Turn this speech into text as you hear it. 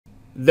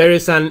There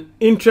is an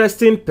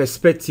interesting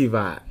perspective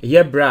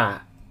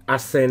Yebra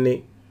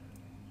asene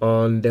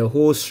on the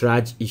whole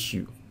CHRAJ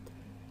issue.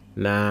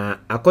 Na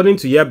according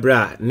to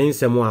Yebra,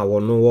 ninsemo a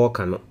wono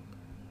woka no.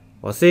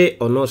 O say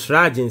ono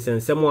CHRAJ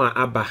nsensemo a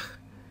aba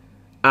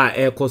a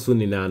ekoso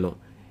nina no.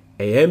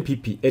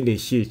 NPP ene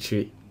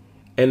CHRAJ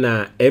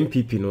ena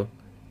NPP no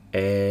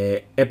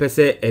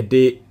epese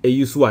ede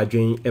eyusu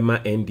adwen ema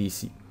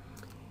NDC.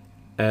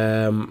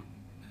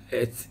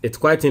 It's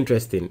quite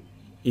interesting.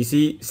 You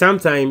see,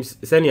 sometimes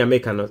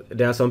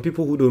there are some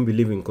people who don't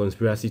believe in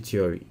conspiracy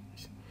theories.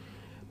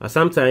 But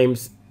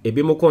sometimes a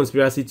bit more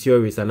conspiracy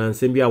theories and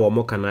ansembia wa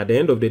mo kana at the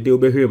end of the day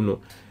obehwem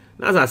no.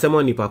 Na za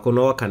asemo nipa ko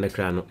no kana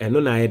kra no eno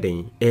na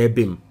eden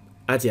ebim.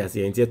 Ati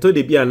ase enti to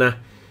de bia na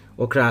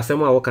okra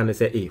asemo a wo kana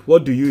say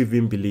what do you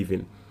even believe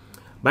in?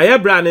 By your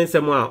brand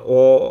nsemo a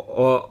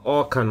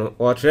o kano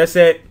o tre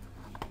say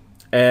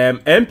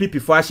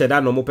MPP for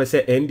asheda no mo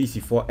pese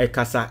NDC for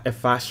ekasa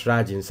efa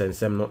CHRAJ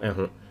nsensem no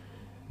eho.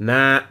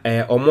 Na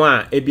omo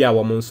a ebia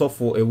wo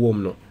monsofo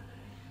ewom no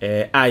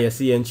a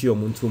yesi yenchi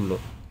omuntum no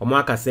omo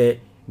aka say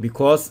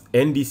because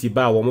NDC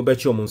ba wo mo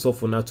bechi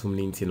omonsofo na tum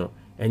ni nti no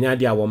enya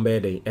dia wo mbe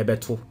den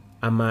ebeto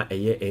ama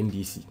eye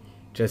NDC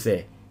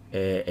trese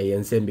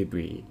yensem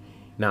bebre.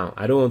 Now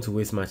I don't want to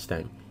waste much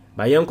time,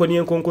 but yenko ni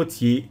yenkonko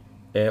tie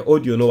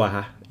audio no wa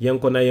ha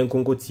yenko na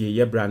yenkonko tie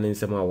ye brand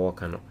nsem a wo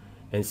ka no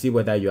and see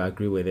whether you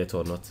agree with it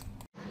or not.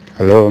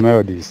 Hello,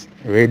 Melodies.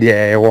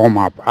 Ready warm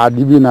up.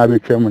 Adibi na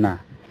betwam na.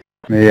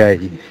 Me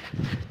yayi.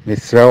 Me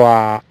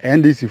srewa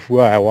NDC fu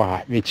a wa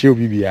ha. Me chiu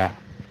bibia.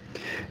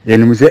 Ye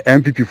nim se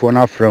NPP for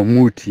na from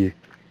mutie.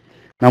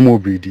 Na mo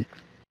bridi.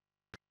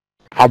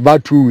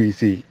 About 2 weeks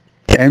say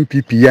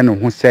NPP ye no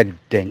ho said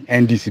den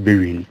NDC be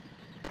win.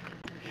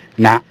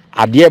 Na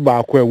ade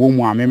ba ko e wo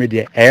mu a me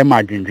de e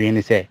ma dwendwen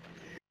ni se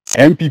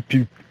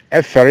NPP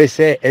efere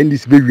se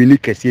NDC be win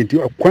kese nti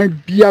kwan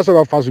bia so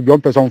ba faso bi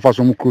on person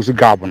faso mu close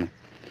gap no.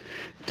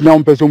 Tina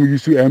on person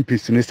use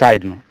MPs ni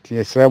side no. Ti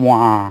esre mo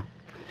a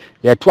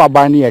ye to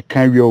aba ni ye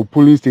kan wi o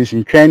polling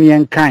station twan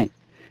yen kan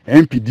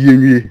MPD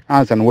enwie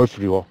ansa na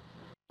wafiri ho.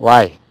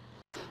 Why?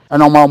 And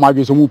normal ma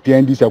bi so mu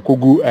PND se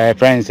kogu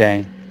friends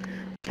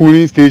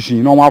polling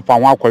station no ma fa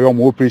wan akoyo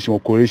mo operation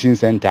correction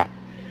center.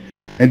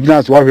 And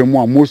that's why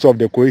most of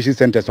the correction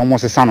centers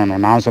almost sano no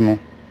na anso no.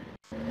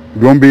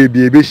 Don't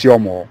be share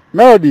more.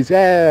 Melodies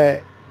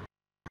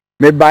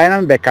me buy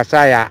na be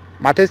kasaya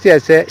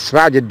matese say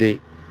CHRAJ de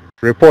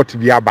report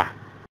bi aba.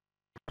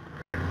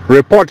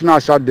 Report now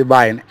shot the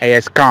buying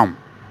a scam.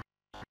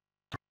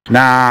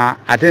 Na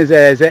I think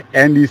say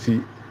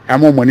NDC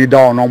emo money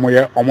down no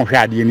more omo hwe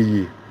ade ni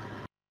yi.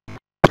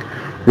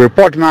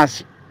 Report now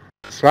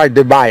CHRAJ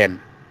the buying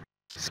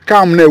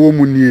scam na ewo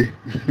mu nie.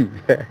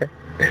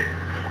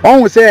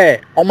 On say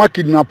omo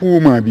kidnap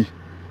woman bi.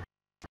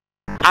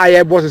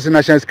 Aye boss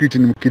national security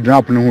ni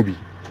kidnap no ho bi.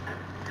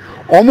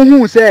 Omo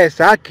hu say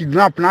sa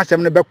kidnap na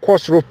asem ne be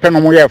cost ro pe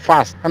no mo ye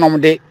fast na omo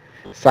de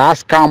sa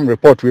scam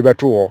report we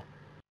beto ho.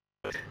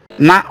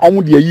 Na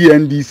omo de yi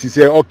NDC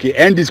say okay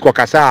NDC ko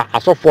kasa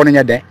asofo no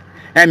nya den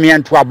eme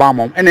nto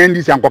abamom na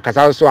NDC anko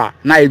kasa so a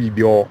na e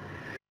bibi ho.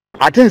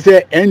 I think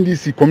say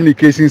NDC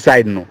communication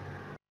side no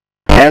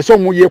so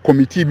mo ye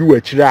committee bi wa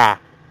kira a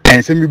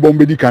ensem bi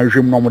bombe di kan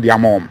hwem no mo de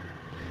amom.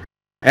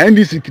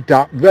 NDC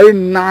kita very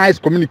nice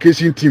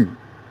communication team,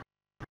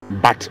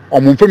 but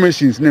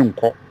informations ne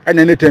nko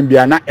ene ne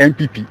tambia na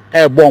NPP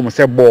bomb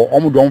se bo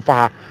omo don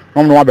fa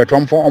no mo abeto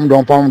mfo omo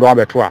don fa omo don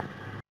abeto a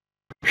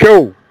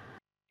show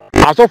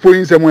asofo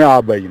yin semu ya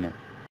abayi no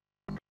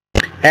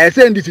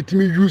say NDC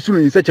timi use no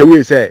in such a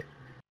way say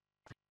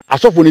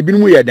asofo ne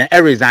binu ye den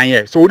resign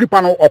ye so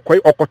odipa no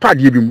okoto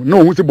ade bi mu na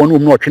ohun se bo no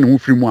mo otwe ne ho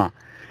firi mu a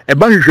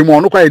ba hwehwe mu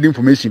ono kwa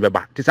information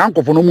beba te san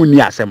kofo no mu ni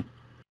asem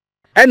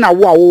ena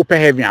wo pe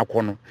heaven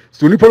akono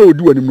so nipa no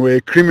odi wanim no a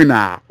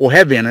criminal or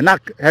heaven na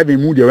heaven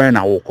mu de when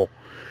na wo ko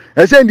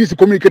say this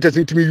communicators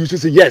intimi use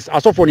say yes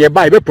asofo ne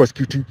buy be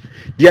prosecute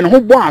de ne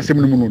ho bo asem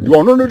no mu no de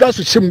ono no da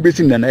so hyem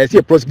besin na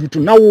say prosecute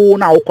na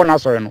wo ko na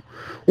so no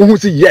wo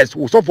say yes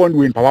wo sofo no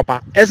win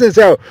papa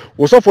say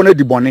wo sofo no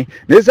di bone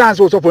na say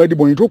wo sofo no di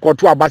bone to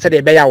koto aba say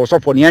de be ya wo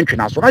sofo ne ntwe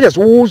na so na just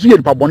wo so ye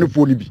nipa bone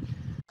fo ni bi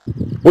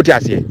what you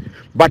say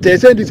but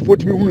say this for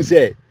me hu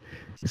say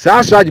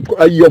sa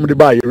CHRAJ yom de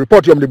buy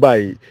report yom de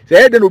buy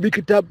say den obi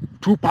kita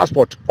 2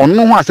 passport on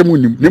no ho asem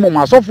unim ne mo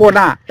asofo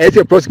na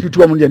say prosecute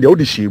wo de o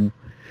de shemu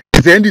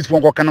say NDC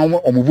fon ko kana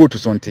o vote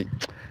something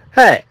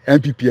hey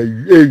NPP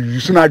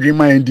use na adwen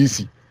ma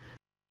NDC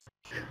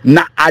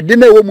na ade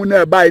na ewo mu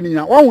na buy ni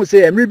nya won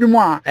say emri bi mo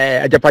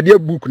ajapade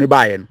book ne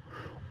buy no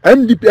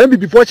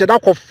MPP for che da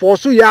ko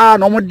force ya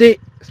no mo de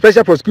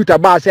special prosecutor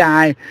ba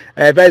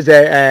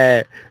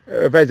say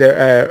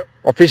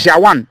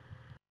official one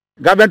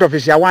government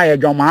official one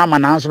John Mahama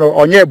na so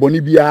onye boni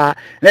bia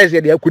na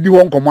say de akudi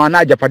ho nkomo na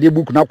ajapade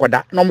book na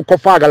koda no mo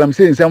kofa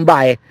galamsey nsem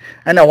baaye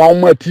na wa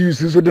mo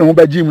atius so de ho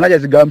ba jim na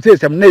just galamsey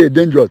nsem na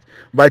dangerous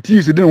but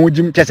atius de ho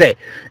jim chese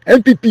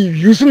NPP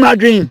use na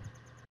dream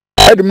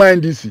head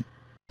man NDC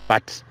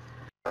but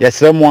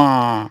yes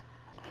mo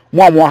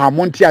ha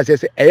monti ase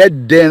say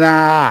den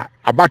na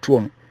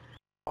abato no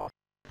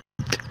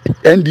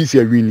NDC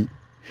awini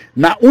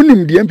na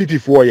unim the NPP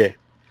for ye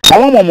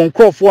awon mo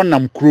nkrofo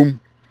nam krom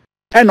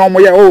e na omo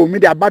ye o me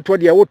de abato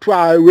de woto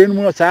a wenu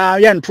mu sa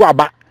ye nto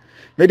aba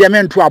me de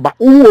me nto aba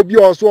wu obi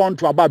oso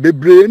onto aba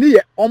bebre ni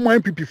ye omo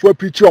NPP for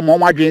preach omo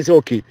adwen say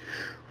okay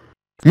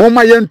mo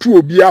ma ye nto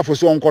obi afo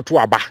so onkoto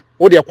aba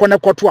wo de kone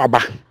koto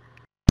aba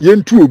ye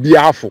nto obi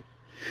afo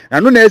na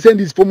no na send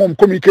this form of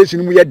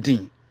communication mu ye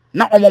din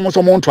na omo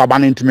so mo nto aba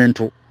na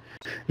intimento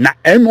na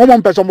omo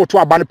mpeso mo to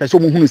aba na peso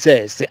mo hunu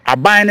say se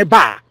aban ne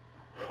ba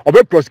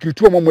obe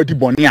prosecute omo di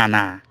boni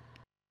ana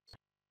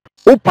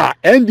Opa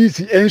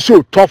NDC and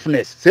show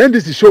toughness. Say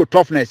NDC show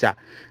toughness,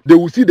 they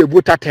will see the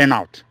voter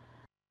turnout.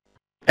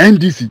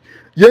 NDC,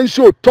 yen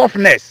show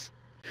toughness.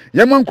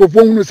 Yaman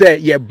kofonu say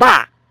ye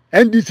ba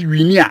NDC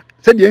winia.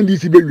 Say the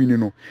NDC be winning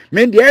no.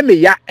 Men the me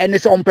ya ene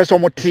se on person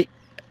mo ti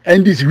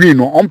NDC win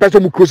no. On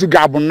person mo close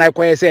gabon na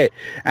ko say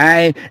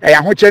eh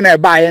ahoche na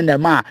ba ye na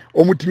ma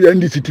o mo ti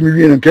NDC timi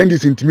win no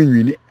NDC timi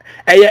win.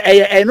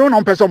 No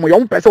on person mo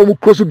yo person mo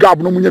close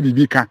gabon no mo nya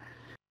bibi ka.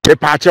 E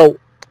pa chew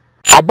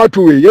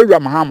abatuwe yewura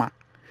mahama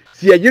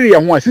si yiri ye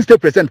ho a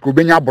 60% ko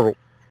benya boro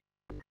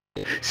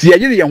si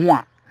yiri ye ho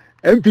a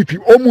MPP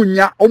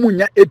omunya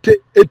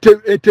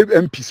 80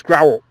 MP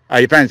scrawo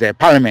I fancy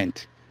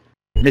parliament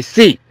me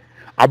see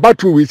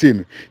abatuwe say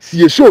no si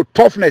ye show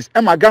toughness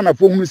e magana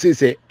fo hunu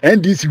say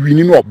NDC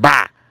wini no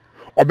ba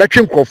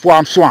obetwe nkrofo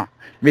anso a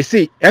me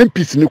see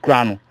MPs ni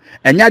kura no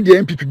enya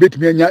de MPP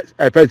betumi enya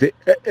fancy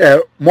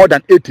more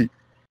than 80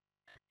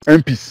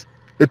 MPs.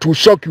 It will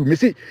shock you. Me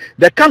see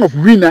the kind of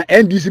winner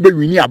NDC be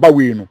winning about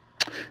we no.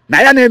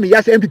 Na ya na me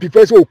ya say MPP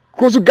first oh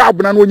close gap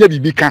na no nya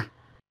bibi ka.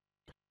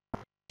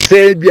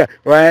 Say bia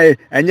why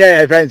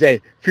anya friend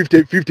say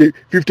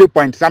 50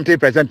 point something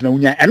percent na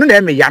unya. Eno na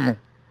me ya no.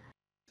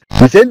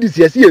 Na say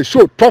NDC see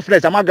show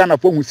toughness amaga na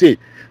for hu say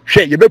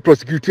hwe ye be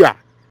prosecute a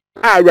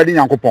already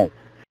nyankopon.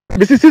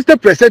 Me see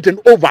 60% and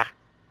over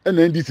and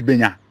NDC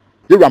benya.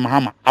 Ye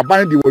Mahama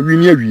aban de wa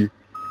winning awie.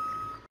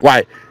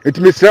 Why? It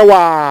me say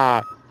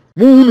wa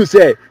Munu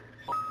say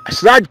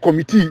CHRAJ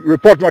committee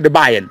report no the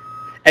buy-in.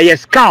 A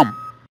scam.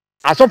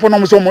 As of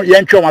no so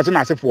yen twa wan so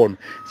na asefo no.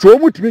 So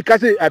omu timi ka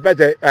say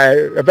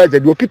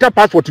abeze do kita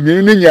passport mi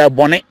ni nya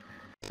bone.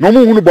 No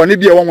mu hunu bone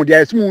bia won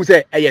dey asemu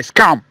say a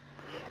scam.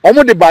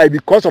 Omu dey buy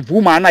because of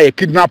woman na ye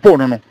kidnap no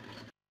no.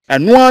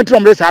 And no one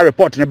from this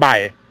report ne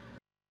buy.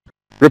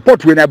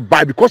 Report we na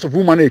buy because of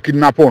woman na ye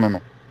kidnap no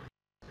no.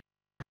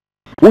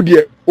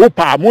 Udie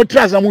opa mo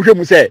trans na mo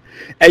hwemu say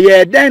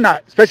eye den na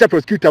special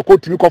prosecutor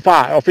court mi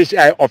kofa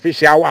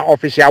official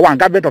one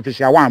government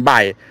official one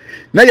buy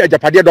na ye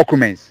japade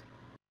documents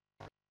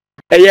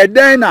eye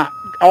den na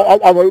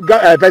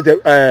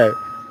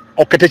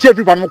okatache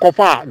free fan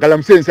kofa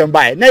galamsey nsem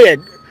buy na ye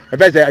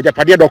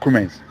japade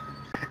documents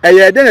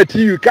eye den na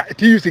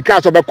TUC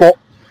cars obekọ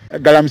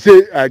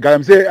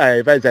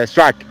galamsey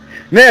strike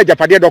na ye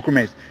japade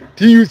documents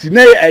TUC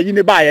na ye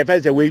ni buy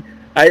we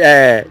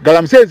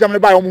galamsey exam le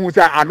ba o mu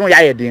say ano ya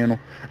ye den no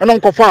eno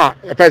nkofa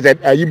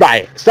president yi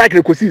buy strike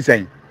le kosi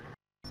sen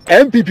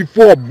MPP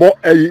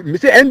 4 me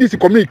say NDC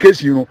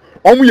communication no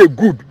omu ye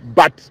good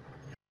but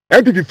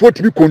MPP 4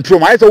 to be control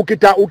ma say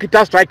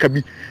okita strike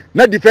bi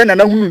na defender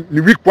na hunu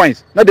ni weak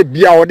points na de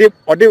bia ode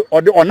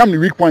onam ni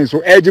weak points so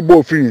edge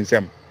ball free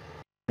nsem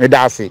me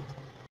da say